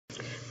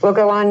We'll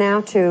go on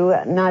now to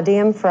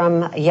Nadim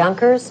from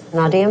Yonkers.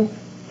 Nadim?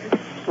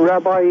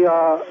 Rabbi,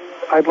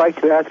 I'd like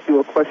to ask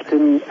you a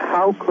question.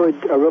 How could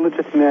a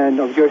religious man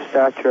of your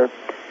stature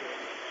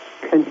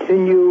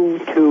continue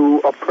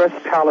to oppress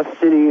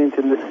Palestinians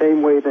in the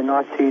same way the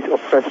Nazis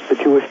oppressed the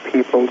Jewish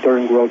people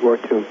during World War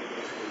II?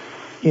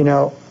 You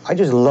know, I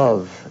just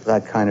love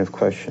that kind of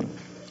question.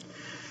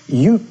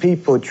 You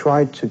people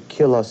tried to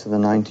kill us in the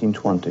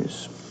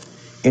 1920s.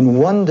 In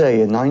one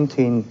day in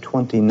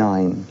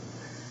 1929,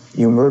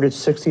 you murdered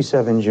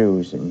 67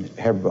 Jews in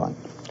Hebron.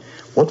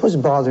 What was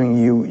bothering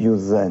you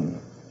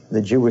then?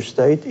 The Jewish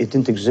state? It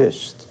didn't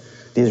exist.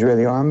 The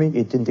Israeli army?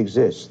 It didn't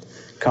exist.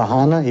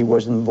 Kahane? He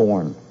wasn't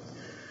born.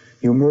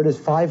 You murdered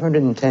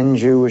 510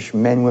 Jewish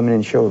men, women,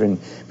 and children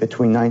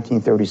between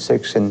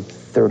 1936 and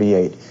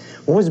 38.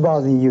 What was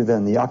bothering you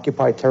then? The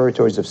occupied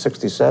territories of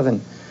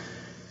 67?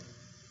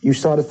 You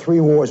started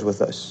 3 wars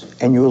with us,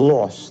 and you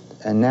lost.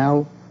 And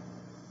now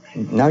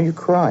you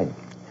cry.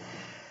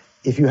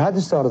 If you hadn't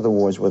started the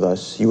wars with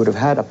us, you would have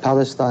had a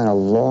Palestine a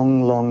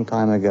long, long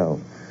time ago.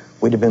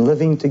 We'd have been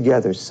living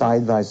together,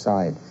 side by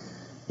side.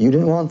 You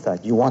didn't want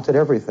that. You wanted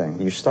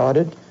everything. You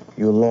started,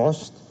 you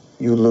lost,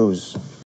 you lose.